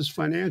opinion. This is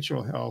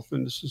financial health,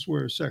 and this is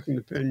where a second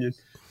opinion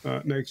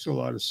makes a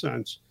lot of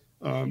sense.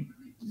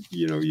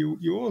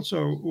 You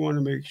also want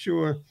to make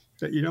sure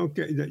that you don't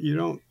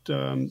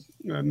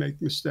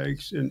make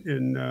mistakes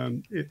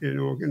in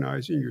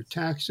organizing your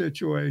tax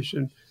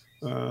situation.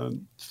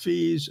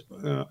 Fees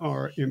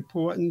are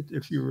important.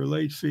 If you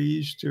relate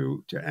fees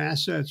to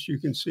assets, you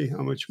can see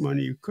how much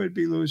money you could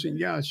be losing.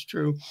 Yeah, it's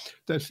true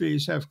that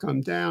fees have come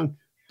down,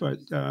 but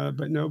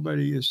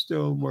nobody is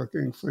still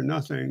working for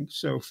nothing.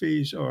 So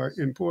fees are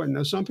important.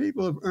 Now, some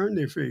people have earned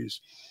their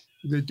fees.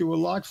 They do a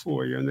lot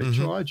for you, and they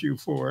charge you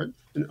for it,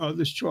 and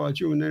others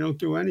charge you, and they don't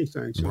do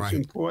anything. So It's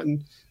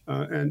important.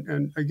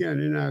 And again,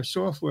 in our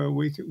software,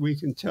 we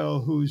can tell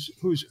who's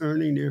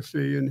earning their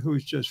fee and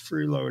who's just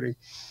freeloading.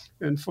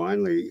 And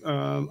finally,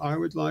 I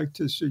would like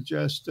to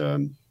suggest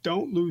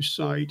don't lose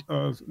sight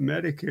of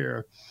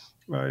Medicare.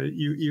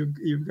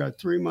 You've got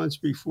 3 months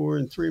before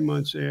and 3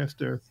 months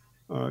after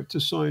to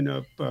sign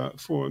up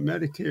for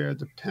Medicare.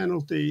 The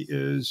penalty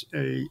is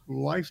a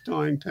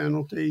lifetime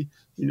penalty.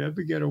 You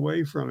never get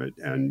away from it.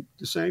 And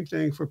the same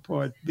thing for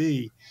Part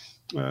B.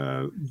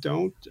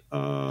 Don't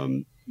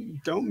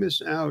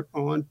miss out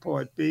on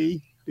Part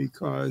B,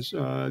 because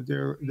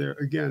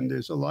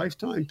there's a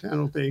lifetime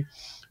penalty.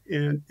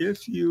 And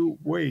if you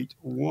wait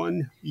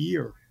 1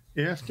 year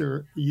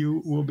after,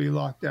 you will be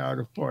locked out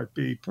of Part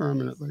B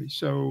permanently.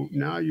 So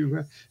now you've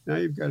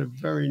got a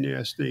very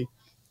nasty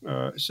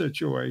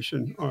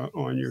situation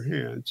on your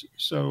hands.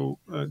 So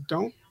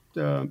don't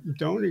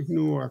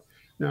ignore.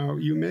 Now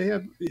you may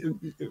have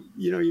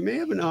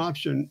an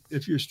option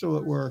if you're still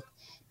at work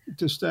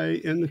to stay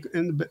in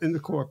the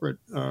corporate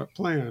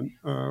plan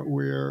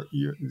where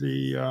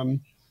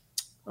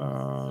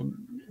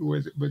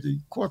with the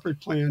corporate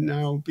plan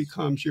now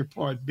becomes your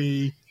Part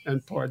B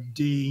and Part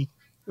D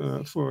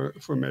for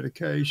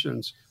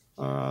medications.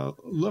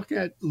 Look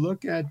at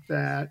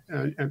that,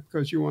 and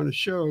because you want to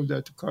show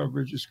that the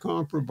coverage is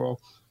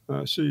comparable,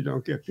 so you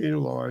don't get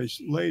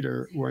penalized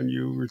later when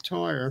you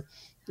retire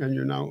and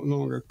you're no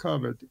longer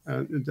covered.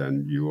 And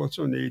then you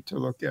also need to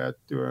look at,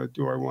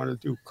 do I want to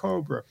do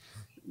COBRA?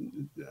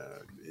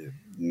 It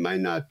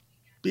might not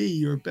be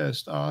your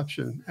best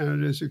option,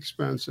 and it is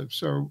expensive.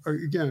 So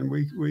again,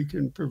 we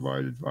can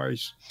provide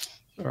advice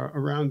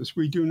around this.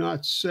 We do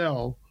not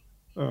sell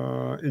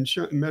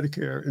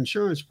Medicare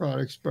insurance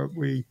products, but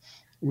we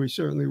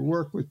certainly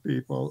work with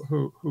people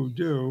who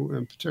do,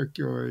 and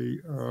particularly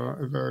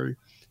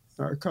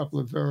a couple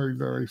of very,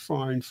 very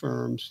fine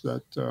firms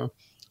that are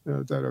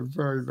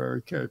very,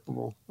 very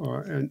capable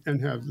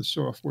and have the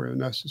software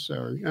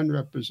necessary and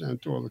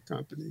represent all the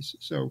companies.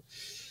 So,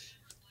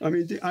 I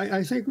mean,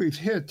 I think we've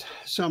hit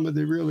some of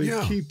the really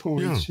key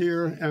points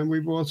here, and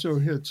we've also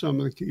hit some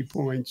of the key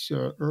points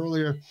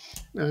earlier.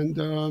 And,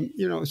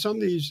 some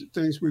of these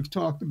things we've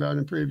talked about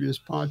in previous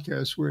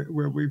podcasts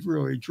where we've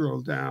really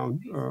drilled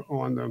down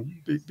on them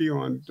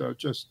beyond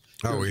just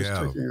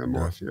taking them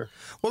off here.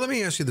 Well, let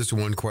me ask you this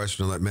one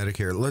question on that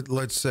Medicare.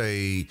 Let's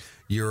say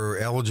your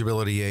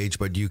eligibility age,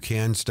 but you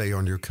can stay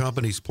on your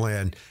company's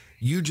plan.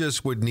 You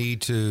just would need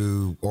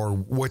to, or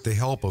with the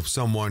help of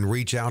someone,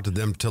 reach out to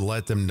them to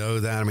let them know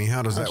that. I mean,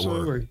 how does that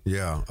work?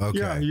 Yeah.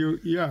 Okay.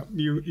 Yeah.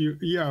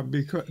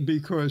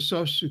 Because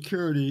Social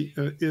Security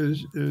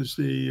is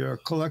the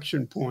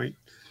collection point.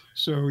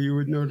 So you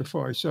would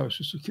notify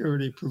Social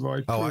Security,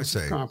 provide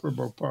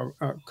comparable.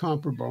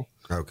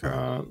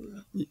 Okay.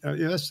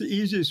 That's the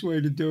easiest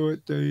way to do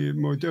it. The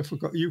more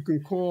difficult, you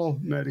can call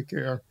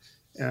Medicare.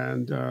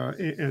 And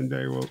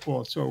they will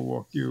also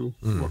walk you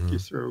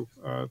through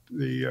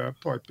the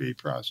Part B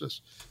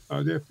process.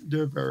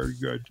 They're very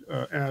good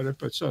at it,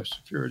 but Social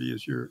Security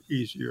is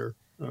easier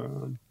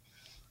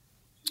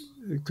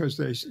because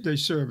they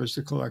serve as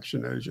the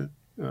collection agent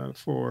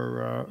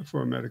for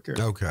Medicare.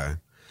 Okay.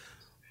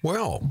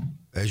 Well,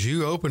 as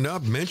you opened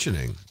up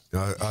mentioning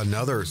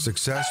another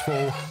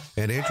successful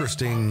and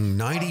interesting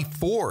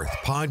 94th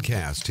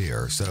podcast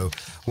here. So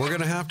we're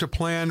going to have to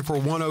plan for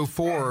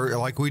 104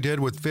 like we did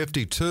with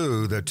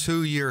 52, the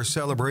 2-year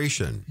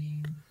celebration.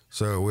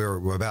 So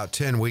we're about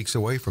 10 weeks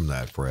away from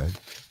that, Fred.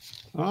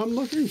 I'm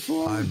looking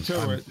forward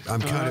to it.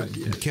 I'm kind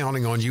of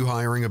counting on you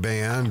hiring a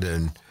band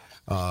and,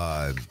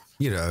 all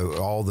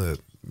the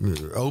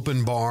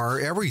open bar,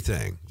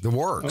 everything, the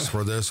works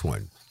for this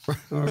one.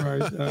 All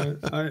right.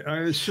 I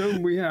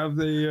assume we have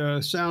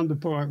the sound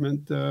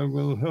department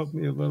will help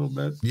me a little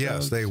bit.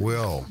 Yes, they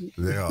will.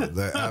 Yeah,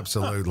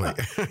 absolutely.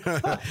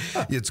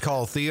 It's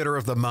called Theater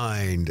of the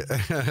Mind.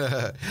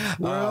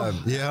 Well,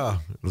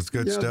 it's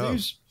good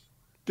stuff.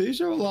 These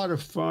are a lot of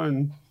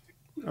fun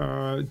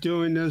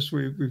doing this.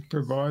 We've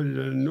provided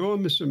an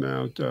enormous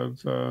amount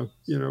of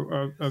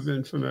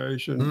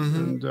information,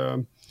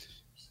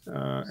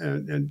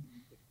 and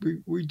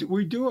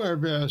we do our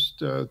best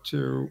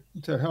to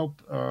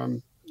help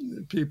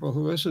people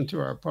who listen to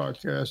our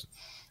podcast,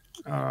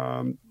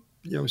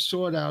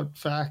 sort out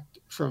fact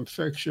from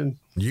fiction.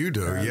 You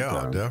do,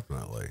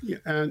 definitely.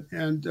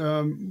 And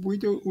we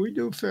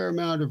do a fair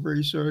amount of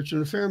research,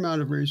 and a fair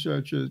amount of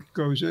research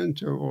goes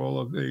into all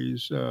of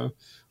these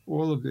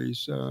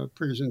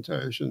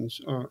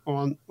presentations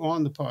on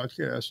the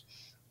podcast.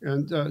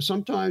 And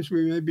sometimes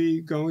we may be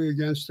going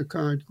against the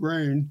current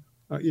grain.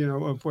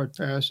 Of what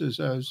passes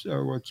as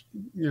what's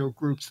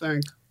group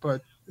think,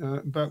 but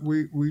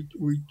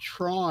we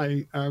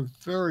try our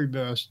very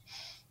best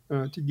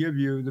to give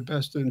you the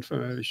best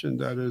information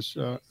that is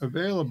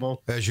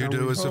available, as you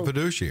do as a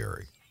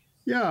fiduciary.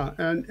 Yeah,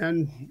 and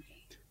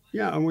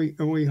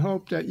we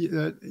hope that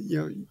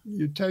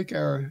you'll take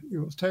our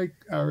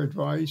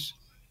advice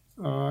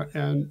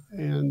and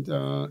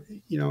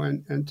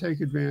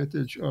take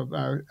advantage of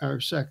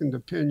our second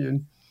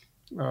opinion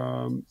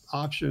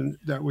option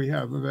that we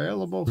have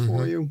available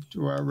for you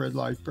through our Red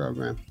Light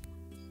program.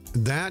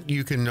 That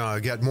you can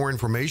get more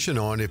information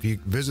on if you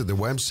visit the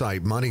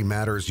website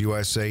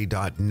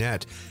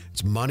moneymattersusa.net.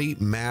 It's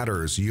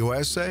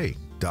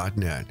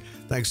moneymattersusa.net.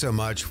 Thanks so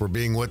much for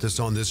being with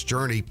us on this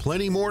journey.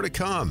 Plenty more to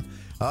come.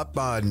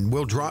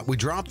 We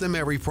drop them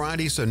every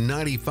Friday, so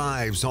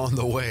 95's on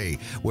the way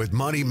with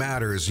Money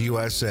Matters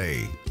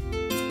USA.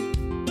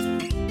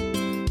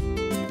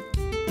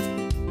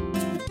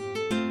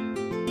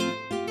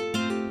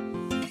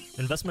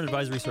 Investment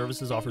advisory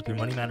services offered through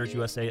Money Matters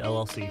USA,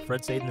 LLC.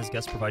 Fred Sade and his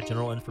guests provide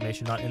general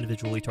information, not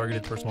individually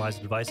targeted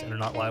personalized advice, and are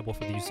not liable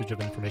for the usage of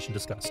information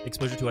discussed.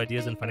 Exposure to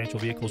ideas and financial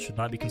vehicles should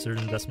not be considered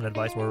investment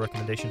advice or a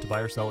recommendation to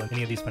buy or sell in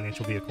any of these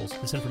financial vehicles.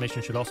 This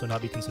information should also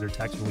not be considered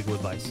tax or legal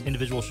advice.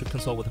 Individuals should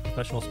consult with a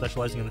professional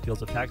specializing in the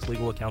fields of tax,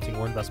 legal, accounting,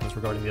 or investments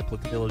regarding the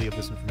applicability of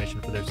this information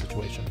for their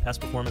situation.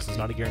 Past performance is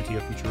not a guarantee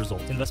of future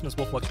results. Investments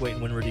will fluctuate,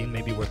 and when redeemed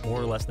may be worth more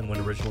or less than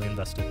when originally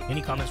invested.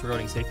 Any comments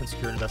regarding safe and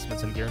secure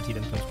investments and guaranteed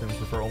income streams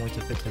refer only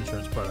to fixed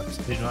insurance products.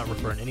 They do not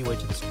refer in any way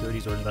to the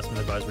securities or investment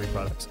advisory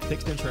products.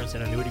 Fixed insurance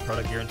and annuity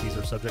product guarantees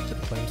are subject to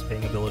the claims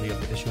paying ability of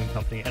the issuing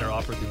company and are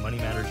offered through Money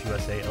Matters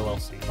USA,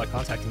 LLC. By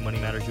contacting Money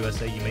Matters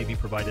USA, you may be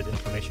provided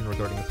information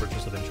regarding the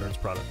purchase of insurance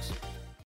products.